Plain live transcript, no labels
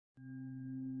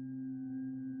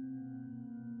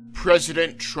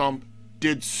President Trump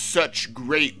did such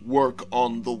great work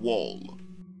on the wall.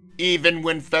 Even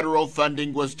when federal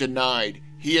funding was denied,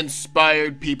 he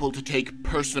inspired people to take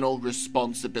personal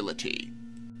responsibility.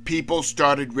 People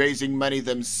started raising money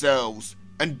themselves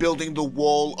and building the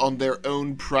wall on their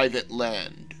own private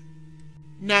land.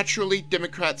 Naturally,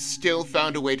 Democrats still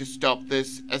found a way to stop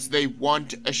this, as they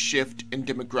want a shift in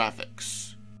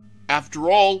demographics.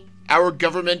 After all, our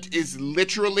government is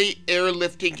literally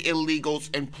airlifting illegals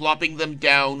and plopping them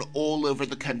down all over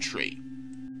the country.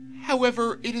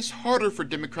 However, it is harder for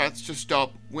Democrats to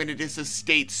stop when it is a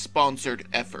state-sponsored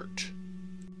effort.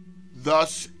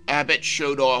 Thus, Abbott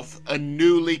showed off a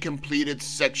newly completed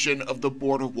section of the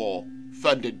border wall,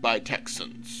 funded by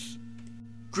Texans.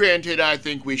 Granted, I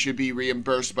think we should be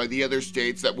reimbursed by the other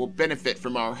states that will benefit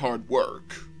from our hard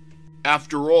work.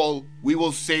 After all, we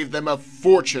will save them a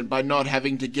fortune by not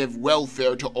having to give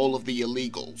welfare to all of the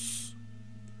illegals.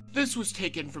 This was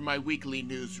taken from my weekly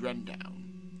news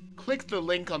rundown. Click the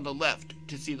link on the left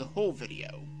to see the whole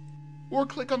video, or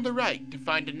click on the right to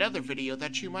find another video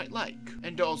that you might like.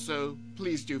 And also,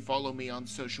 please do follow me on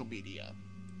social media.